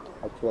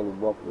actually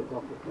worked with.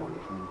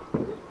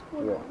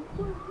 Yeah.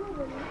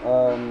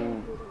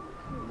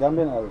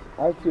 Gambian artists,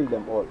 I feel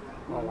them all.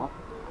 Voilà.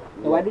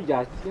 te waaye du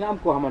jazz dina am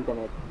koo xamante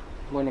ne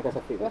moo nekk sa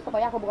fii. yow sa ko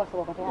yaa ko bëggal sa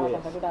bopp te yàlla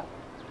du dara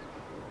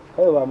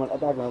Hey, man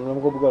attack na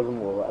dama ko bëggal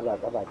suma bopp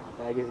attack.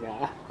 Yaa gis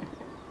nga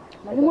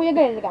man li mu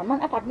yëgalee li man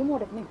attaque ni moo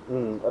def nii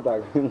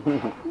Attack.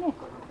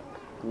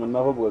 Man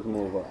maa ko bëggal suma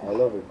bopp. I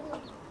love it.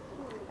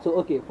 so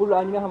ok pour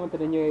ñi nga xamante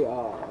ne ñooy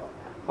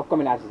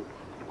upcoming artistes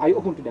are you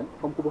open to them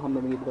comme ku boo xam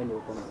ne mi ngi bëgg a ñëw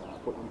comme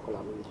pour am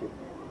collaboration.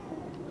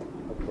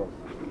 Of course.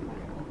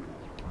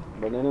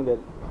 But nee na de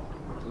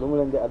lu mu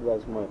leen di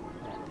advice mooy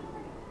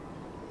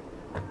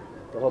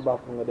dafa baax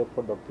pour nga def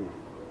productive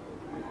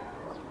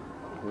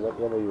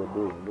whatever you are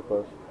doing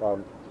because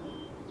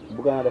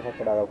bëgg naa dafa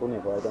taraga ku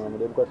nekk waaye danga mu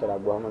dem ko taraga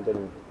boo xamante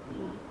ni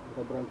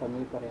sa borom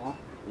famille pare ah.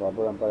 waaw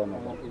borom pare na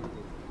ko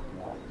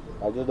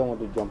I just don't want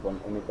to jump on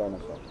any kind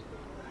of stuff.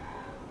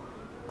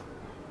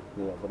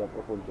 Yeah, but I'm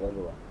open to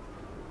everyone.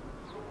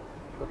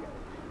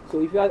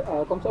 So if you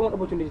are comme someone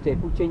opportunity tey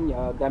pour change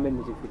Gambian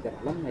music fi dara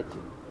lan nga ci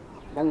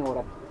da nga war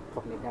a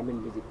foog ne Gambian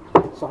music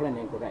soxla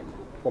nañ ko right now.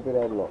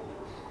 Copyright law.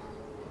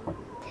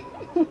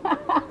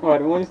 waaw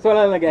moom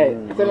soxla na gars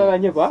yi. soxla na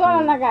ñëpp ah.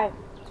 soxla na gars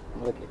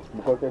Ok bu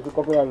ko su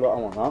copyright law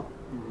amoon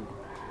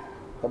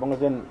te ba nga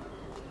seen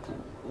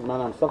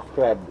maanaam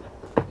subscribe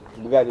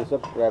bu gars yi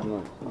subscribe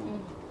noonu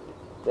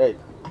hey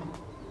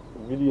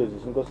vidéo yi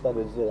suñ ko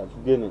starté di seetaan su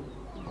génnee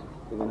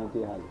da nga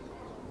téye xaalis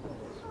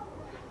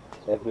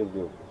every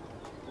view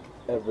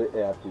every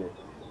airplay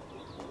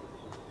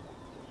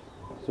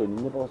so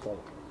ñun ñëpp a ko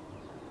soxla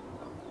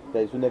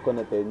tey su nekkoon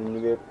ne tey ñun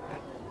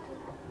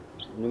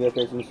ñu ngi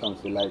fay suñu song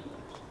si like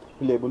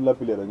play buñ la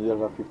play la ñu jox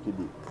la 50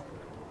 bi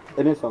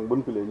any song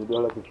buñ play ñu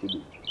jox la 50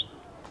 bi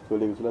so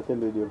léegi su la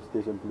seen radio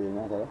station play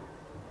ñaata la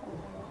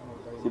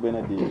si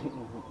benn di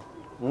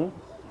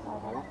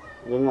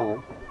loolu nga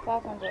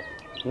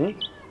xam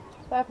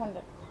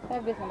 500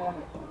 5 days nga wax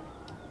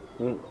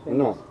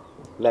non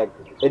like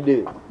a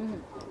day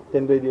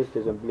 10 radio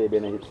station play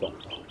benn hit song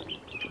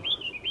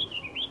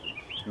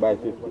by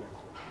 50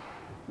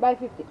 by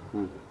 50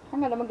 xam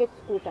nga dama gëj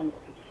school tamit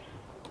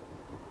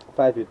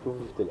 5 hit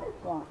 250 la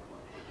waaw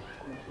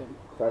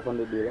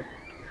 500 bi la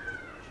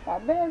waaw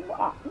beneen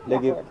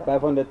léegi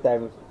 500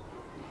 times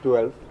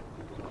 12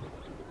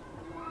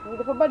 lii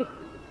dafa bari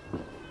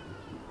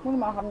mënu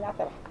maa xam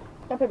ñaata la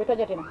campé bi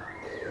tojati na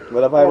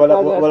wala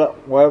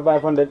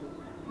 500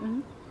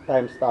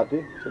 times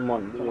 30 si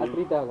mon bi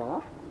 3000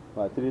 ah.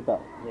 waaw 3000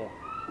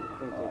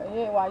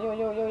 waaw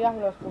yow yaa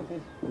ngi loo school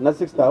fees na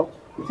 6000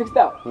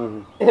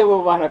 6000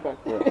 boobu baax na kon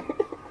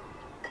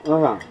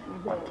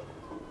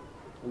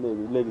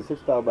léegi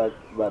 6000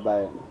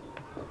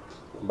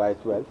 by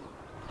 12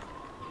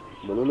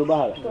 ba loolu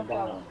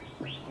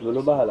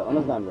baax la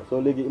understand nga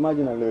soo léegi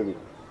imagine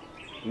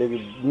léegi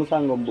Musa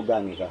Ngom bu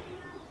gaañu sax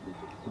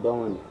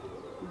doomam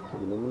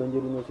dina mën a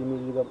njëriñoo si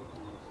musique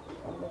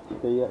am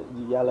te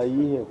yàlla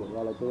yéexee ko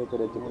yàlla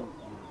tere ci ko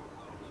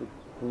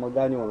su ma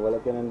gaañu woon wala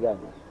keneen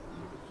gaañu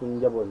suñ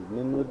njaboot yi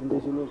nen ñoo dundee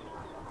si loolu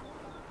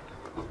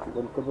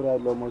kon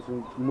copyright loolu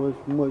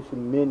mooy suñ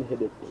main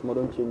headache su ma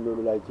doon change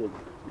loolu laay change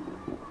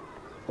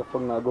te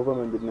foog naa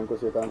gouvernement bi dinañ ko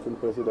seetaan suñ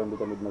président bi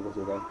tamit dina ko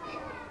seetaan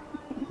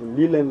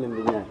lii leen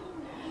di ñaan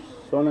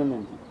soona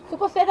nañ ci su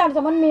ko seetaan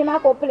sa man mii maa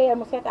ko player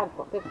mu seetaan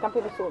ko campé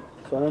bi sóob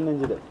soona nañ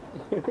ci de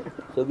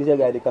soo gisee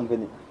gars yi di campé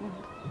ni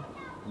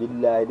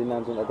billaay di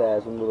naan suñ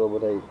ataaya suñ mburoo ba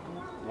tey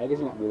gis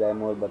nga billaay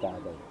mool bataa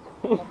tey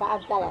dafa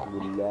am dara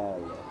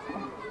billaay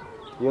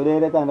yow day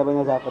retaan da bañ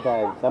a saaf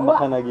ataaya bi sa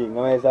mbaxana gi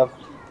nga may saaf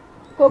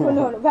kooku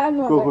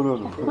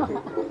noonu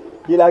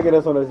kii laa gën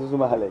a sonal si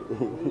suma xale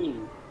yi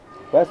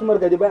waaye su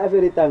marka ji ba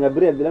affaire yi tànga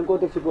biréel bi da nga koo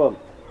teg si kawam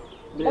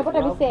da bota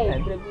bi seey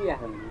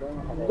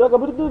donc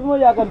bu tudd moo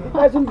yaakaar bi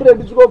kay suñu break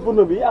bi ci ko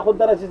fourneau bi yàqul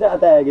dara ci sa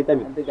ataaya gi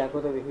tamit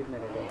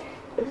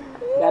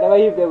daa dama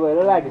yib de boy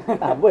loolu laa gis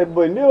ah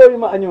boy ndéewoo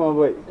ma añuma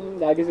boy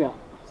daa gis nga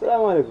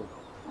salaamaaleykum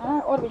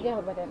or bi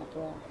jeexul ba tey nag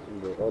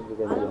or bi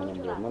kay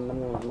man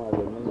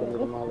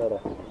ma la ra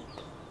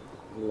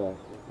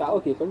ah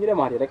ok kon ñu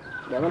demaat rek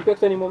mais man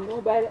personne yi moom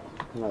dama bàyyi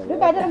de du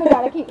bàyyi dara mu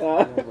jaale kii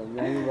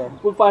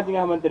pour fans yi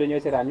nga xamante ne ñooy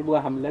seetaan ñu bëgg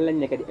a xam lan lañ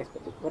nekk di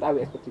expecté what are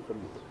we expecting from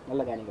this lan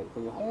la gaa yi nga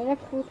pour ñu xam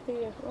next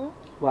 2-3 years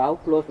waaw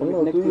close tamit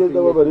no, next 2 years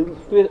dafa bëri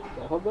years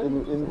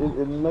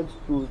in next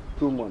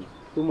 2 months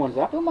 2 months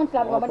ah 2 months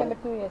laa ba dem ba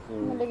 2 years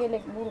man léegi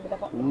léegi buuru bi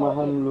dafa ma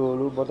xam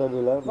loolu bota bi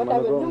la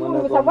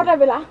bota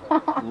bi la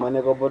ma ne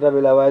ko bota bi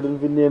la waaye duñ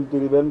fi neem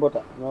turi benn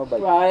bota ñoo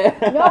bañ waaye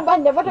ñoo bañ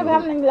de bota bi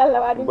xam nañ lan la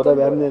waaye duñ bota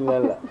bi xam nañ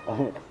lan la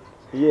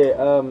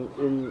yeah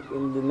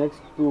in the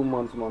next 2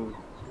 months mom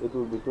it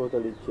will be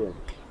totally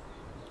changed.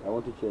 I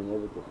want to change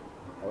everything.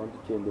 I want to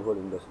change the whole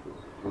industry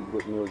with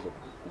good music.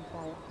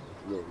 inshallah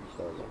Yeah,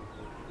 inshallah.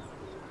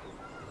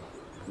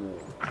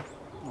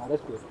 ah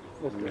that's good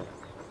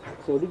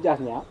so du jaas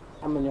ñaa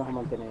am na ñoo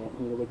xamante ne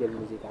ñu ngi jël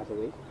musique à sa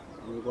way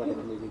ñu boole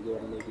na musique yi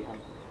war léegi xam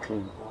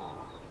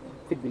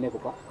fit bi nekku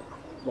ko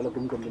wala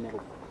gëm-gëm bi nekku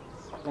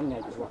ko lan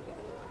ngay gis wax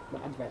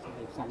ban advice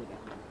ngay sànni ka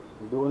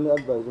The only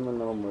advice man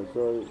na mooy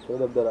soo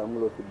def dara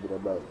amuloo fit bi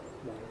rek bàyyi.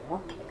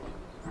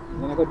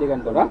 ñu ne ko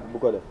dégganto la bu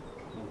ko def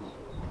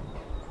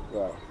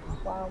waaw.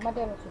 waaw ma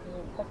dellu ci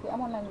parce que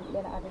amoon nañ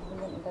benn artiste bu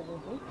ñu doon interview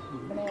fii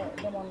mu ne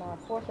demoon na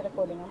force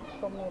recording am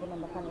comme ne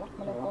remember kan la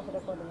mu ne force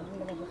recording am mu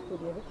demoon ci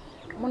studio bi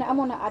mu ne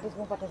amoon na artiste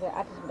bu mu fa tasee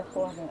artiste bi daf ko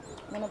wax ne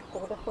mu ne ko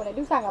daf ko ne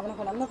diw sànga mu ne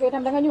ko ne am na ko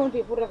itam da nga ñëwoon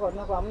fii pour record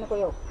ne ko am na ko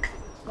yow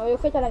non yow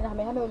fecca la nga xam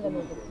ne xamee wuñ la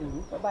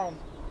musique bàyyi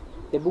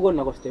te bëggoon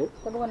na ko still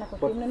te bëggoon na ko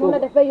still ne noonu la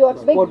def ba yoot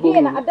ba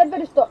génn ak dat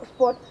bari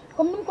sport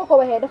comme ni mu ko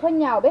waxee dafa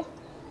ñaaw be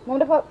moom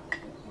dafa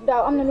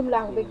daaw am na lu mu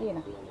laaxu ba génn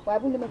waaye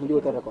bu ñu demee mu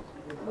jëwtale ko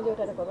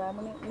waaye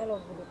mu ne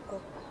meloon bu dul ko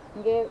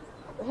ngee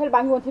xel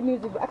baa ngi woon ci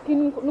musique bi ak kii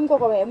nu mu ko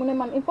waxee mu ne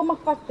man il faut ma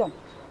fas jom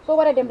soo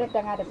waree dem rek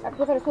da ngaa dem ak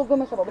ba pare soo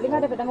gëmee sa bopp li nga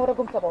defee da nga war a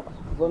gëm sa bopp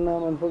foog naa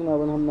man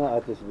xam naa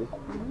artiste bi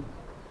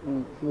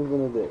mu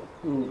gën a dee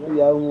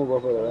yaa mu ko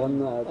fële xam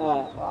naa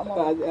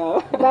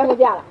artiste baa mu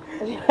jaala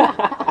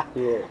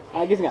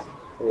gis nga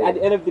at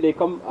the end of the day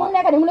comme fu mu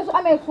nekk nii mu ne su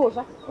amee show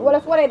sax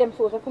wala su waree dem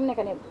show sax fu mu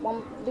nekk nii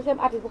moom di seen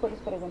artiste bu ko gis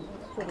par exemple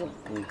studio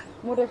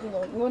mu def si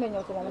ñëw ne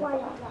ñëw si ma ne ko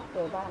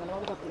baax na dama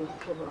bëgg a play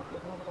studio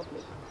dama bëgg a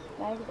play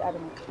yaa ngi gis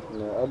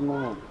àdduna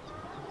moom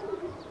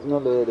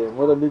noonu la dee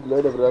moo tax nit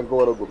looy def da nga ko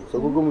war a gëm soo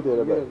ko gëmutee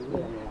rek bàyyi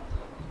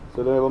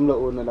soo demee ba mu la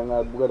óor ne da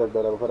ngaa bëgg a def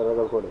dara ba pare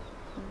ragal ko def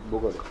bu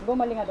ko def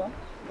gëmma li nga doon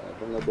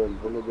fa nga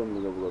gëm li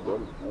nga bëgg a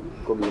doon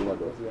comme li nga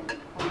doon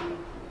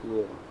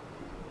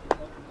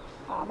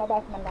ma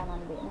bàyyi si man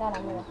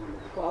ndaanaan mi wax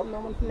waaw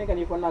non man fu nekk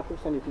nii foog naa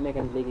question yi fu nekk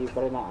nii léegi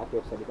bëri naa ak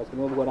question yi parce que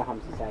li ma bëggoon a xam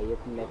si saa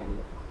yëpp fu nekk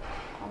nii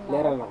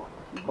leeral na ko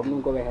comme ni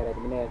mu ko waxee rek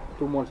mu ne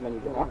 2 months la ñu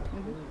jox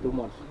 2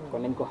 months kon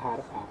nañ ko xaar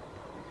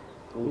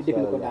ñu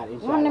déglu ko daal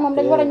incha allah moom ne moom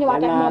dañ war a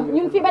ñëwaat ak moom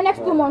ñun fii ba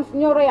next 2 months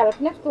ñoo royal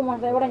next 2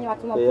 months dañ war a ñëwaat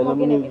si moom moo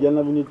gën a yal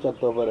na bu ñu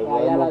cattoo fa rek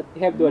waaw yàlla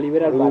xeeb dool yi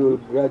wéral baat will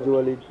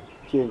gradually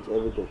change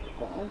everything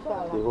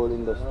inshallah the whole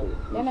industry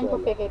nañ ko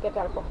fekkee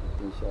tetal ko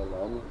inshallah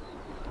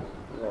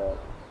waaw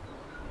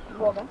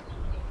booba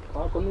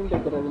waaw comme ni mu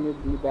def rek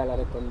ñu bàyyi la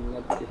rek kon nga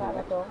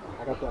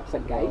ak sa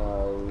gars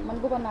yi man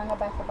bëggoon naa nga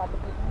bàyyi sa baat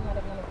bi nga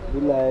def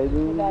bilaay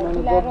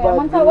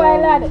man sa waay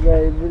laa de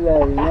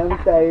bilaay man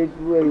tay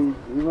way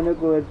ma ne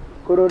ko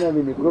corona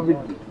bi ni covid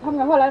bi xam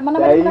nga xoolal man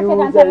dama dem na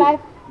seetaan sa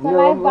live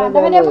ba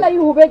dama dem na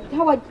yuuxu ba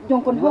xaw a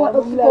jonkon xaw a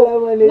ëpp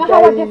nga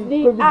xaw a def di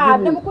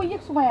dama ko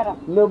yëg suma yaram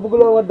non bëgg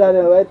loo wax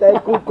daaneel waaye tay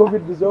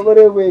covid bi soo ko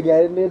réewee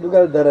gars yi ne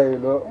dugal dara yi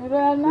non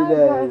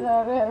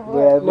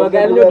non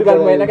gars yi ñoo dugal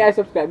mooy la gars yi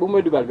subscribe bu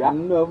mooy dugal bi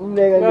non bu mu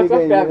nekk nii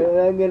kay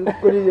ngeen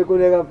cotiser ku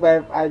nekk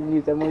 5 añ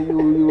nii sama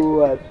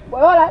yuwaat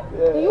voilà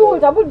yuuxu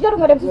sax bu jaru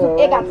nga dem si suuf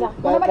égal sax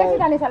man dama def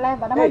seetaan sa live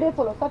ba dama dee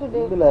follow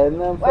Saturday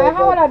waaye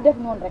xaw a def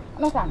noonu rek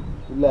nosan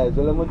bilaay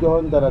soo la ma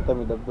joxoon dara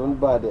tamit daf doon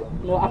baax de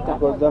non akka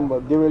ko jamba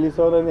géwél yi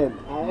soona neen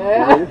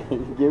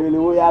géwél yi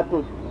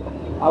wuyaatut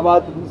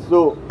amaatut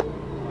soo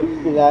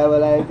bilaay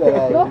walaay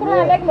salaay doo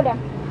corona rek mu dem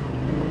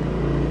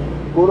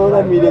corona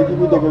mii de ci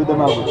biir dëkk bi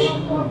damaa ko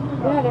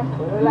dina dem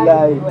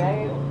bilaay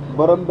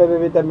borom bébé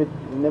bi tamit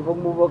ne foog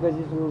mu bokk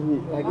ci suuf yi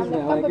gis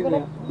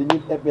nga di ñu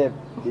tepeeb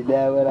di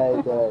daa walaay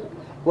salaay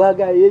waa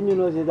gars yéen ñu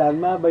noo seetaan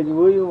maa bañ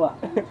wuyu ma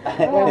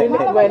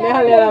mooy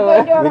neexal yaram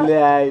ma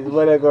bilaay su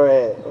ma ne ko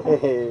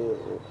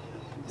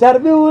car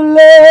bi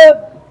wule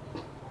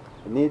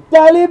ni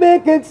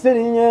taalibe kek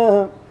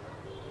sëriñam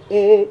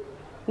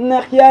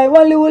ndax yaay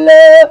wali wule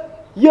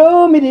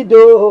yow mi di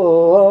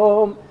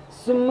doom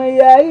suma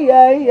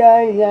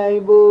yaay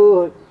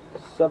booy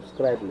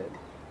subscribe leen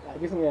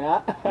gis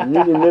nga ñu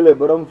ngi nele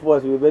borom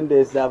force bi benn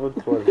dee saafut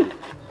force bi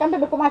kampe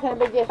bi commencé na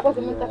ba jeex force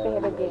bi mënut a fexe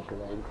ba jeex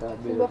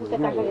si bokk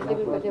seetaan ko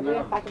déglu ko déglu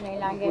yéen fàttali ne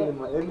naa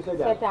ngeen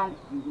seetaan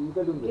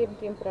Dream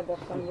Team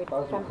Production with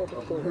Kampe bi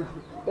show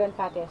doon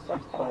fàtte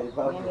subscribe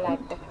ngeen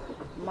like ko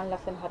man la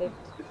seen xarit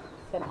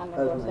seen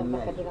àndandoor seen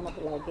bakkat di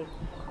Ramatulaay Gueye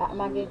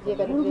maa ngi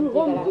jégalu di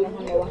jégalaa nga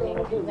xam ne wax ne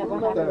ña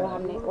wax naa loo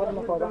xam ne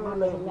waruma koo wax xam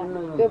ne ña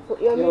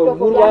yow mi toog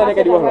foofu yaa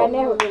ngi wax waaye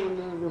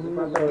neexul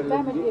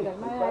baa ma jégal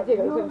maa yaa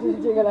jégal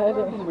jégalaa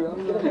de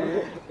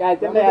kaay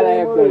sant yàlla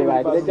yëpp loolu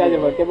waaye di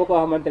jaajëfal képp koo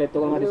xamante ne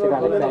toogal ma di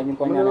seetaan rek saa ñu ngi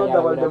ko ñaanal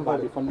yàlla bu dem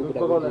bi fan bu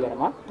gudd ak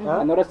yaram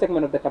another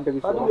segment of the Campeh bi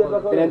show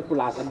beneen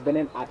place ak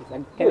beneen artiste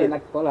ak keneen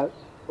ak xoolal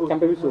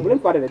Campeh bi show bu leen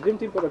fàtte de Dream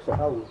Team Production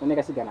mu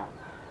nekk si gannaaw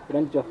bu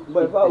leen jox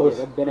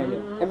beneen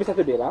yoon every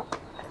Saturday la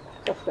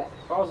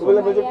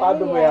Boleh baca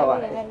padu ya, Pak.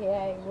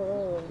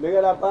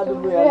 Dengan padu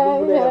ya,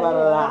 boleh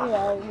marah.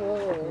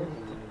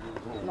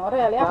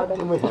 Norel ya.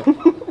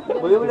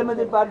 Boleh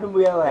baca padu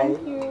ya, Pak.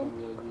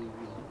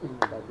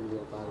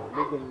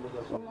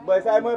 Boy, saya